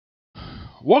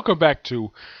Welcome back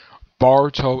to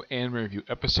Boruto Anime Review,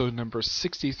 episode number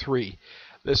 63.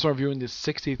 This one reviewing the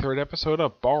 63rd episode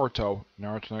of Boruto,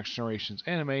 Naruto Next Generation's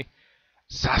anime,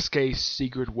 Sasuke's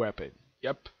Secret Weapon.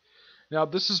 Yep. Now,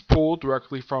 this is pulled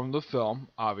directly from the film,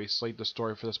 obviously, the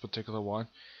story for this particular one.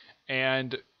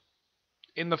 And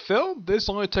in the film, this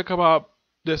only took about,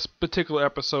 this particular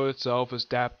episode itself is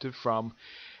adapted from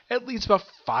at least about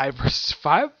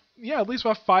at least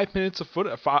about 5 minutes of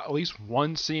footage, at least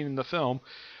one scene in the film.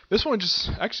 This one just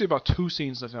actually about two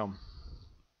scenes in the film.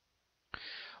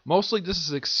 Mostly this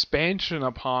is expansion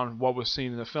upon what was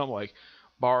seen in the film, like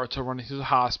Boruto running to the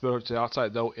hospital to the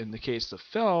outside, though in the case of the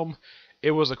film,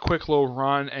 it was a quick little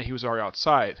run and he was already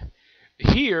outside.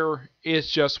 Here,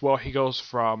 it's just, well, he goes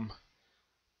from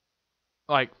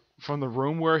the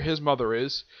room where his mother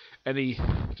is, and he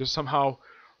just somehow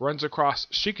runs across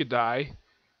Shikadai,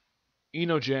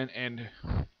 Inojin, and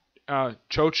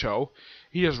Chocho.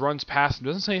 He just runs past him,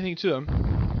 doesn't say anything to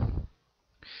them.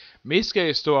 Mitsuke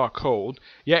is still out cold.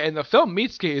 Yeah, in the film,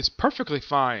 Mitsuke is perfectly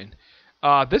fine.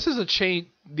 This is a change.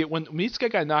 When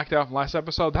Mitsuke got knocked out from last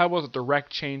episode, that was a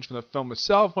direct change from the film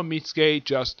itself, when Mitsuke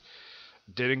just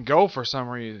didn't go for some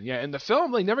reason. Yeah, in the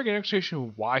film, they never get an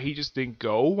explanation why he just didn't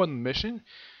go on the mission.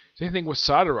 Same thing with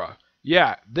Sadara.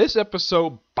 Yeah, this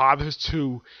episode bothers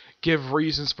to give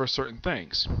reasons for certain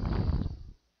things.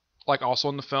 Like also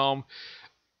in the film,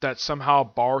 that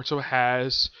somehow Boruto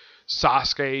has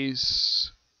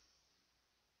Sasuke's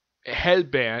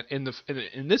headband.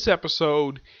 In this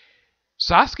episode,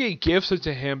 Sasuke gives it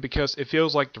to him because it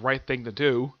feels like the right thing to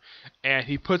do, and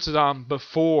he puts it on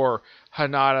before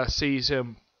Hinata sees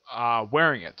him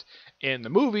wearing it. In the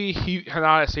movie,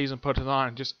 Hinata sees him put it on,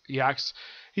 and just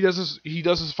he does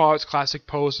his father's classic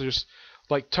pose, of just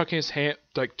like tucking his hand,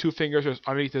 like two fingers just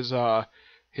underneath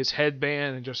his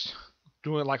headband and just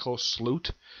doing like a little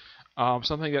salute.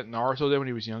 Something that Naruto did when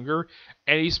he was younger.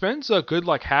 And he spends a good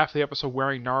like half the episode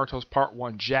wearing Naruto's Part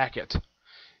 1 jacket.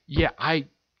 Yeah,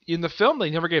 in the film they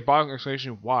never gave bottom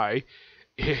explanation why.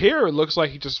 Here it looks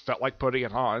like he just felt like putting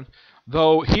it on.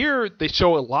 Though here they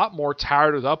show a lot more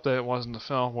tattered up than it was in the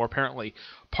film, where apparently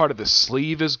part of the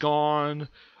sleeve is gone.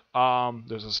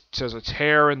 There's a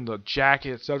tear in the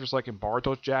jacket itself, just like in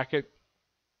Boruto's jacket.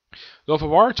 Though for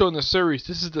Boruto in the series,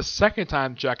 this is the second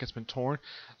time the jacket's been torn.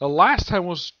 The last time it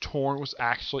was torn was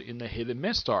actually in the Hidden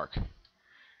Mist arc.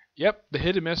 Yep, the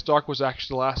Hidden Mist arc was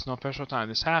actually the last official time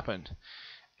this happened.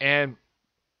 And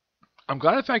I'm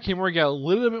glad the fact Kimura got a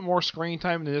little bit more screen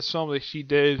time in this film than she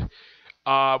did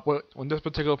when this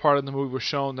particular part of the movie was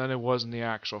shown than it was in the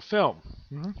actual film.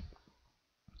 Mm-hmm.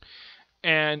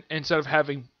 And instead of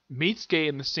having Mitsuke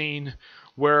in the scene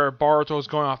where Boruto is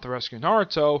going off to rescue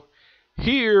Naruto,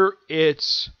 here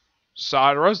it's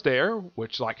Sadara's there,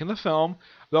 which like in the film,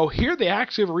 though here they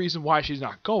actually have a reason why she's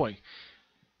not going.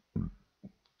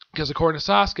 Because according to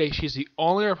Sasuke, she's the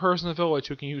only other person in the village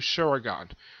who can use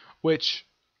Sharingan, which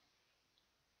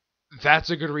that's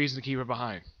a good reason to keep her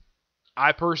behind.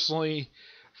 I personally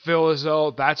feel as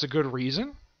though that's a good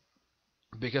reason,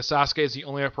 because Sasuke is the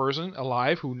only other person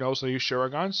alive who knows how to use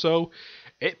Sharingan, so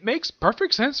it makes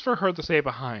perfect sense for her to stay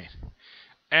behind.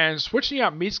 And switching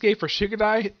out Mitsuke for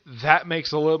Shikadai, that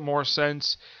makes a little more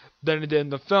sense than it did in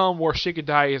the film, where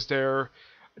Shikadai is there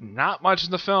not much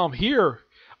in the film. Here,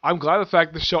 I'm glad the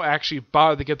fact the show actually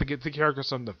bothered to get the character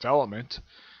some development,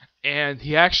 and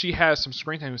he actually has some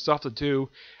screen time and stuff to do.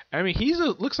 I mean,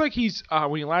 looks like he's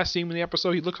when you last see him in the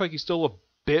episode, he looks like he's still a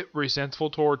bit resentful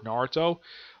toward Naruto,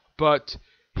 but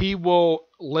he will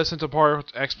listen to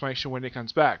Boruto's explanation when he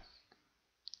comes back.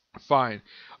 Fine.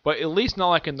 But at least not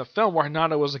like in the film where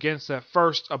Hinata was against that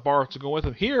first Boruto to go with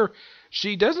him. Here,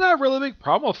 she doesn't have a really big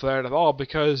problem with that at all,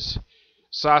 because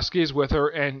Sasuke is with her,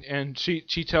 and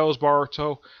she tells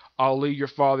Boruto, "I'll leave your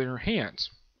father in your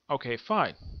hands." Okay,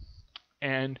 fine.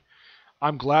 And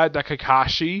I'm glad that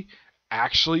Kakashi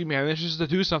actually manages to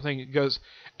do something, because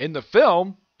in the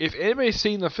film, if anybody's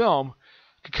seen the film,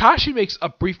 Kakashi makes a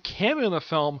brief cameo in the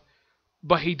film,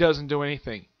 but he doesn't do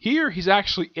anything. Here, he's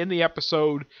actually in the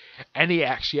episode, and he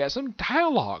actually has some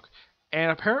dialogue. And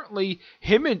apparently,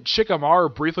 him and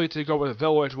Shikamaru briefly take over the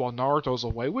village while Naruto's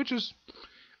away, which is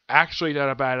actually not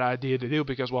a bad idea to do,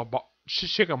 because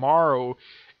Shikamaru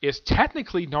is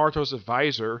technically Naruto's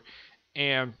advisor,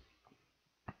 and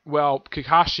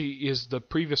Kakashi is the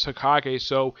previous Hokage,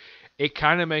 so it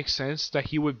kind of makes sense that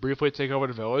he would briefly take over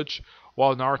the village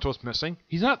while Naruto's missing.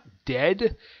 He's not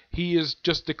dead, he is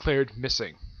just declared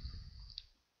missing.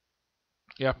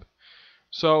 Yep.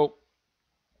 So,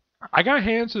 I got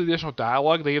hands to the additional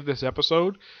dialogue they give this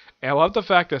episode, and I love the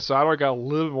fact that Sadara got a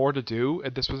little bit more to do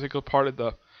at this particular part of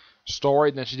the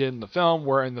story than she did in the film,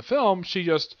 where in the film, she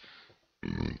just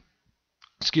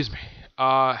Excuse me.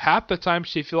 Half the time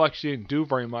she feel like she didn't do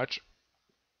very much,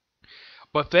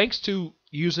 but thanks to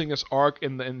using this arc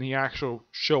in the actual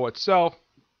show itself,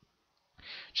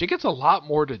 she gets a lot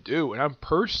more to do, and I'm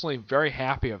personally very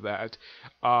happy of that.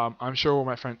 I'm sure when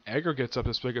my friend Edgar gets up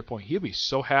this bigger point, he'll be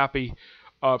so happy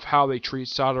of how they treat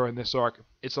Sadara in this arc.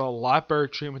 It's a lot better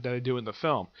treatment than they do in the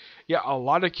film. Yeah, a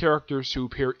lot of characters who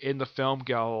appear in the film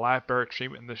get a lot better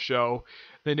treatment in the show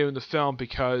than they do in the film,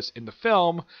 because in the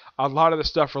film, a lot of the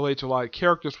stuff related to a lot of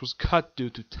characters was cut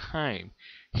due to time.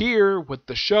 Here, with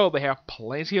the show, they have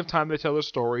plenty of time to tell the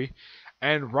story,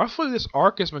 and roughly this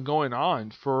arc has been going on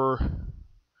for,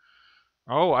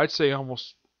 oh, I'd say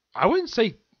almost, I wouldn't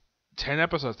say 10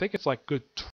 episodes. I think it's like good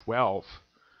 12.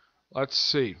 Let's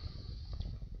see.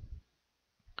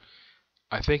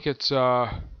 I think it's,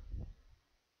 let's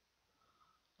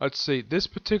see. This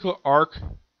particular arc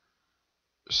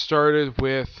started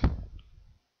with,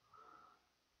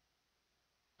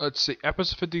 let's see,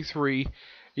 episode 53.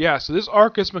 Yeah, so this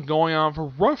arc has been going on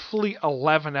for roughly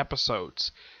 11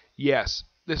 episodes. Yes,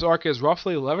 this arc is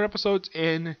roughly 11 episodes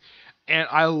in, and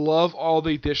I love all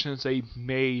the additions they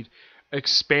made,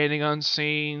 expanding on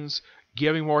scenes,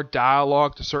 giving more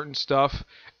dialogue to certain stuff,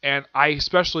 and I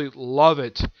especially love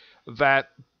it that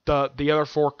the other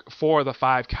four of the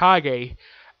five Kage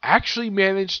actually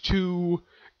managed to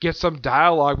get some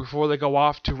dialogue before they go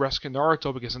off to rescue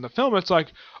Naruto, because in the film it's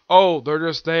like, oh, they're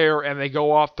just there and they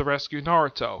go off to rescue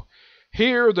Naruto.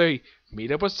 Here they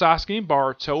meet up with Sasuke and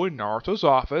Boruto in Naruto's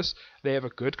office. They have a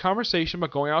good conversation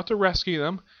about going out to rescue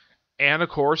them. And of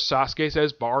course, Sasuke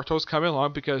says Boruto's coming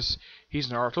along because he's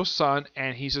Naruto's son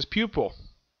and he's his pupil.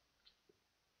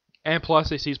 And plus,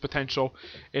 he sees potential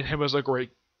in him as a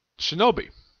great shinobi.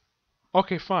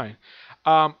 Okay, fine.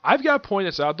 I've got to point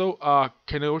this out though.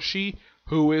 Kanoshi,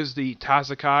 who is the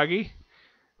Tazakage,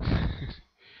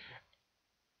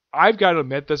 I've got to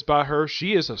admit this about her.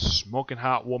 She is a smoking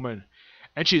hot woman.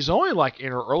 And she's only like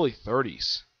in her early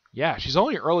 30s. Yeah, she's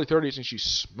only in her early 30s and she's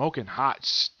smoking hot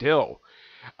still.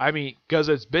 I mean, because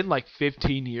it's been like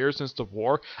 15 years since the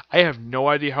war. I have no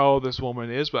idea how old this woman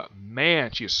is, but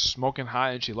man, she's smoking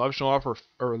hot and she loves showing off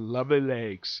her lovely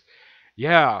legs.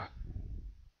 Yeah.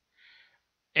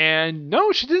 And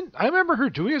no, she didn't. I remember her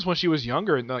doing this when she was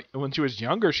younger. And like, when she was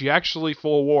younger, she actually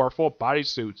wore full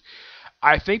bodysuits.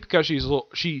 I think because she's a little,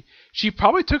 she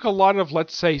probably took a lot of,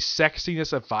 let's say,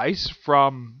 sexiness advice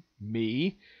from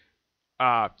me.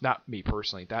 Not me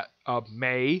personally. That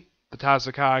Mei, the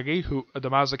Tazakage, the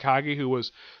Mazakage, who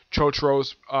was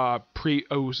Chochiro's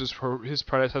who was his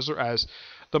predecessor as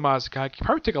the Mazakage.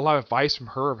 Probably took a lot of advice from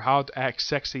her of how to act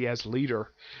sexy as leader,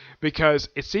 because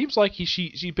it seems like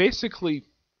she basically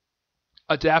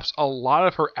adapts a lot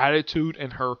of her attitude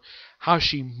and her how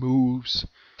she moves.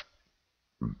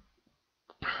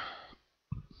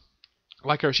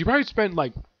 Like her, she probably spent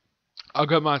like a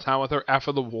good amount of time with her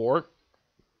after the war,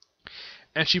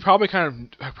 and she probably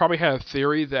had a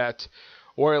theory that,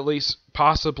 or at least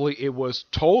possibly it was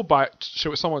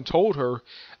someone told her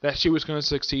that she was going to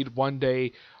succeed one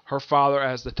day her father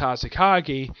as the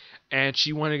Tazakage, and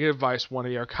she wanted to get advice from one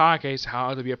of the Akages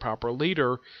how to be a proper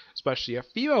leader, especially a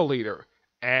female leader.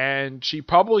 And she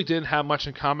probably didn't have much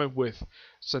in common with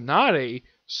Tsunade,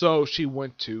 so she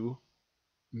went to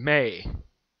Mei,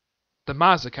 the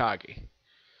Mazakage.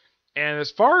 And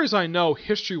as far as I know,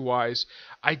 history-wise,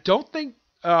 I don't think,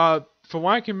 from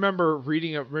what I can remember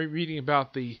reading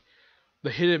about the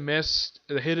hidden mist,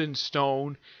 the hidden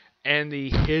stone, and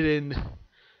the hidden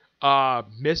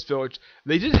mist village,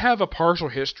 they did have a partial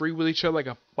history with each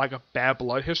other, like a bad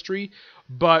blood history,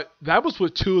 but that was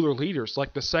with two of their leaders,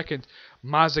 like the second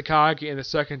Mazakage and the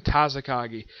second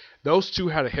Tazakage. Those two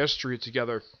had a history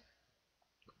together.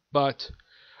 But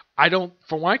I don't,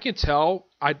 from what I can tell,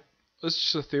 this is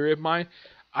just a theory of mine.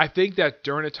 I think that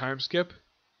during a time skip,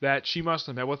 that she must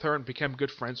have met with her and became good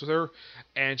friends with her,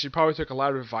 and she probably took a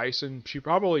lot of advice, and she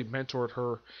probably mentored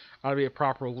her how to be a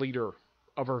proper leader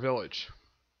of her village.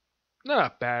 Not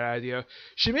a bad idea.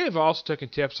 She may have also taken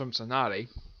tips from Tsunade.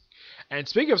 And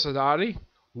speaking of Tsunade,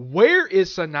 where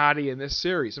is Tsunade in this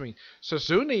series? I mean,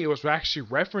 Suzune was actually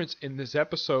referenced in this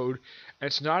episode,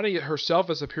 and Tsunade herself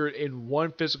has appeared in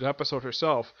one physical episode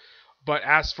herself. But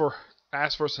as for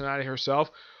Tsunade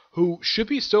herself, who should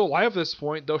be still alive at this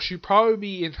point, though she'd probably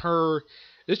be in her,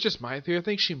 it's just my theory, I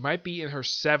think she might be in her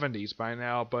 70s by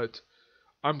now, but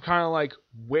I'm kind of like,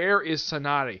 where is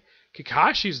Tsunade?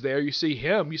 Kakashi's there, you see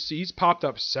him, he's popped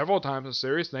up several times in the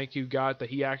series, thank you God that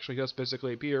he actually does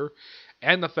physically appear,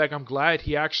 and the fact I'm glad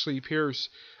he actually appears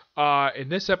in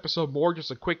this episode more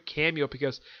just a quick cameo,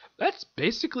 because that's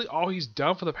basically all he's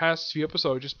done for the past few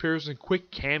episodes. Just appears in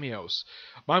quick cameos.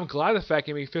 But I'm glad the fact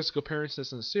he made physical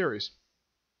appearances in the series.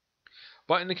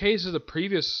 But in the case of the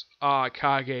previous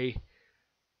Kage,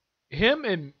 him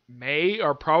and Mei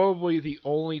are probably the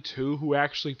only two who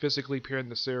actually physically appear in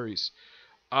the series.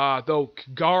 Though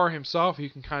Gar himself, you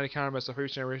can kind of count him as a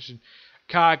first generation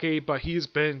Kage, but he's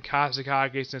been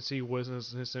Kazekage since he was in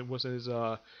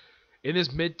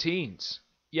his mid-teens.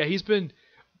 Yeah, he's been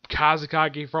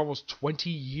Kazekage for almost 20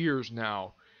 years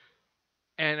now.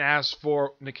 And as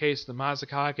for in the case of the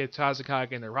Mazakage,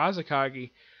 Tazekage, and the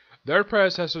Razakage, their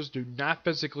predecessors do not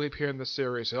physically appear in the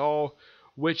series at all,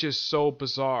 which is so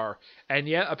bizarre. And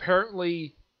yet,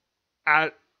 apparently,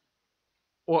 out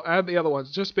of the other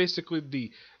ones, just basically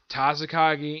the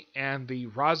Tazekage and the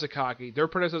Razakage, their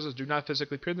predecessors do not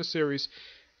physically appear in the series,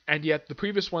 and yet the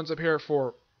previous ones appear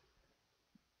for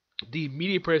the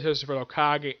immediate predecessor for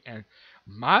Okage and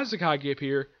Mazakage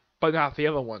appear, but not the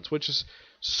other ones, which is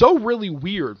so really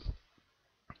weird.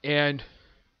 And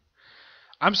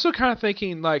I'm still kind of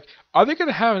thinking, like, are they going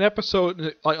to have an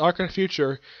episode, like, arc in the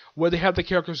future, where they have the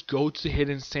characters go to the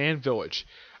Hidden Sand Village?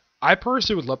 I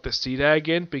personally would love to see that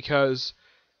again, because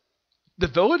the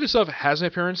village itself has an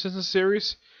appearance in the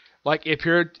series. Like, it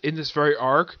appeared in this very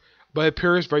arc, but it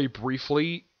appears very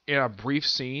briefly in a brief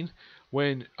scene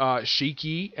when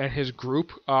Shiki and his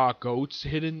group go to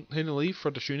Hidden Leaf for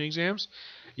the shooting exams.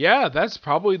 Yeah, that's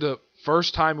probably the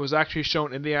first time it was actually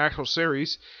shown in the actual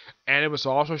series, and it was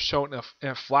also shown in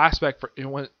a flashback in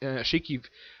a Shiki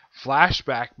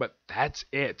flashback. But that's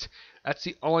it. That's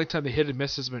the only time the Hidden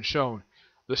Mist has been shown.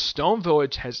 The Stone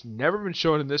Village has never been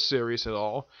shown in this series at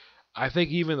all. I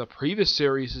think even the previous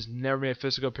series has never made a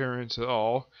physical appearance at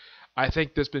all. I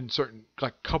think there's been certain,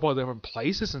 like, couple of different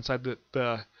places inside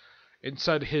the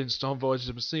Hidden Stone Village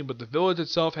has been seen, but the village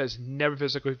itself has never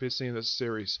physically been seen in this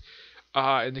series.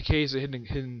 In the case of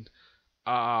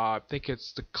I think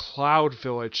it's the Cloud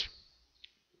Village.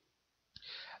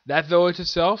 That village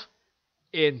itself,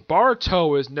 in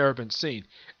Boruto, has never been seen.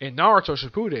 In Naruto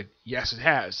Shippuden, yes, it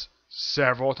has.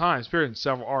 Several times, appeared in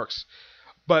several arcs.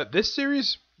 But this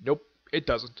series, nope, it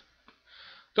doesn't.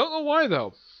 Don't know why,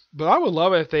 though. But I would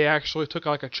love it if they actually took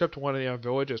like a trip to one of the other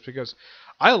villages, because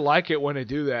I like it when they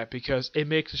do that, because it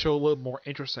makes the show a little more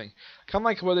interesting. Kind of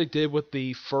like what they did with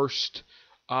the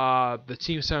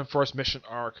Team 7 First Mission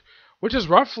arc, which is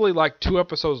roughly like 2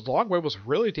 episodes long, but it was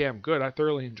really damn good. I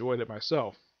thoroughly enjoyed it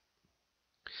myself.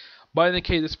 But in the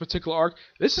case of this particular arc,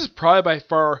 this is probably by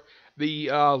far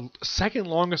the second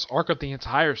longest arc of the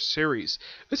entire series.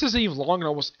 This is even longer than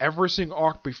almost every single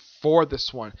arc before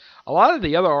this one. A lot of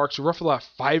the other arcs are roughly like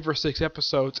 5 or 6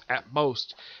 episodes at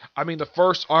most. I mean, the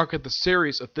first arc of the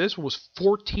series of this one was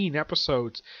 14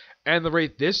 episodes, and the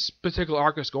rate this particular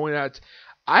arc is going at,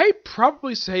 I'd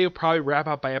probably say it'll probably wrap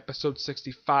up by episode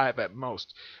 65 at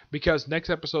most, because next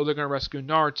episode they're going to rescue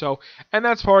Naruto, and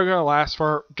that's probably going to last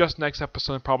for just next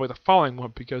episode and probably the following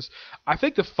one, because I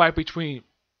think the fight between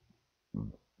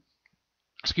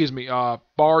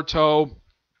Boruto,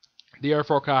 the Air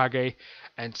Force Kage,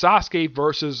 and Sasuke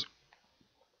versus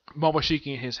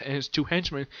Momoshiki and his 2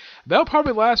 henchmen, that'll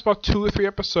probably last about 2 or 3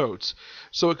 episodes.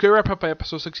 So it could wrap up by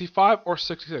episode 65 or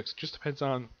 66. Just depends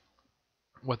on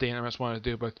what the animators want to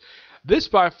do. But this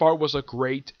by far was a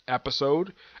great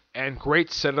episode and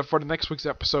great setup for the next week's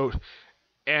episode.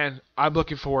 And I'm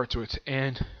looking forward to it.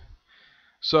 And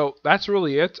so that's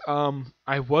really it.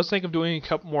 I was thinking of doing a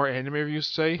couple more anime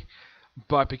reviews today,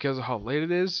 but because of how late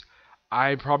it is,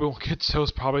 I probably won't get to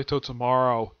those probably till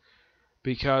tomorrow,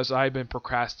 because I've been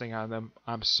procrastinating on them.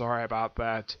 I'm sorry about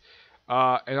that.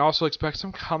 And also expect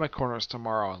some comic corners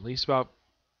tomorrow, at least probably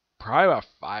about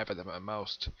 5 of them at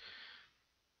most.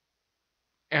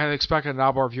 And expect a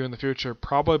novel review in the future,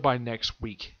 probably by next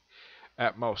week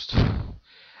at most.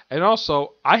 And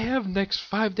also, I have next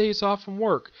 5 days off from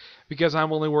work, because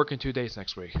I'm only working 2 days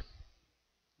next week.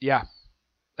 Yeah,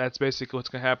 that's basically what's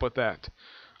going to happen with that.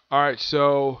 Alright,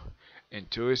 so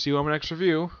until we see you on my next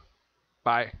review,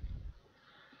 bye.